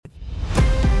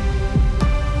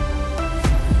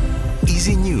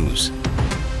Easy News.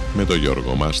 Με τον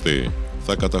Γιώργο Μάστη.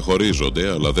 Θα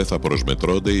καταχωρίζονται αλλά δεν θα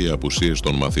προσμετρώνται οι απουσίες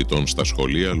των μαθητών στα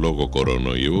σχολεία λόγω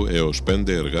κορονοϊού έως 5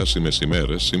 εργάσιμες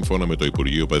ημέρες σύμφωνα με το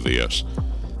Υπουργείο Παιδείας.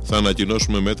 Θα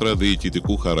ανακοινώσουμε μέτρα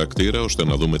διοικητικού χαρακτήρα ώστε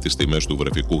να δούμε τις τιμές του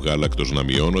βρεφικού γάλακτος να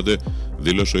μειώνονται,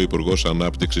 δήλωσε ο Υπουργός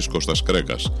Ανάπτυξης Κώστας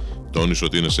Κρέκας. Τόνισε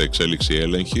ότι είναι σε εξέλιξη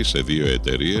έλεγχη σε 2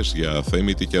 εταιρείες για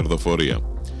αθέμητη κερδοφορία.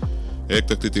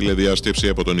 Έκτακτη τηλεδιάσκεψη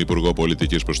από τον Υπουργό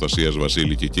Πολιτικής Προστασίας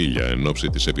Βασίλη Κικίλια εν ώψη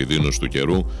της επιδείνωσης του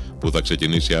καιρού που θα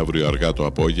ξεκινήσει αύριο αργά το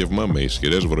απόγευμα με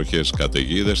ισχυρές βροχές,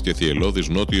 καταιγίδες και θυελλώδεις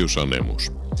νότιους ανέμους.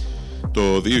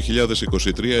 Το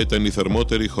 2023 ήταν η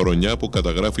θερμότερη χρονιά που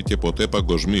καταγράφηκε ποτέ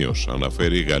παγκοσμίως,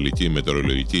 αναφέρει η Γαλλική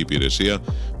Μετεωρολογική Υπηρεσία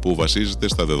που βασίζεται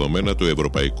στα δεδομένα του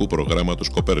Ευρωπαϊκού Προγράμματος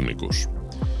Κοπέρνικους.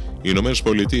 Οι Ηνωμένες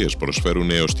Πολιτείες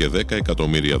προσφέρουν έως και $10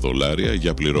 εκατομμύρια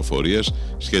για πληροφορίες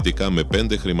σχετικά με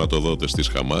 5 χρηματοδότες της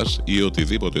Χαμάς ή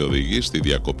οτιδήποτε οδηγεί στη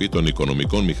διακοπή των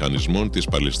οικονομικών μηχανισμών της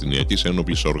Παλαιστινιακής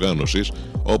Ένοπλης Οργάνωσης,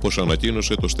 όπως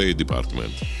ανακοίνωσε το State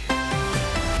Department.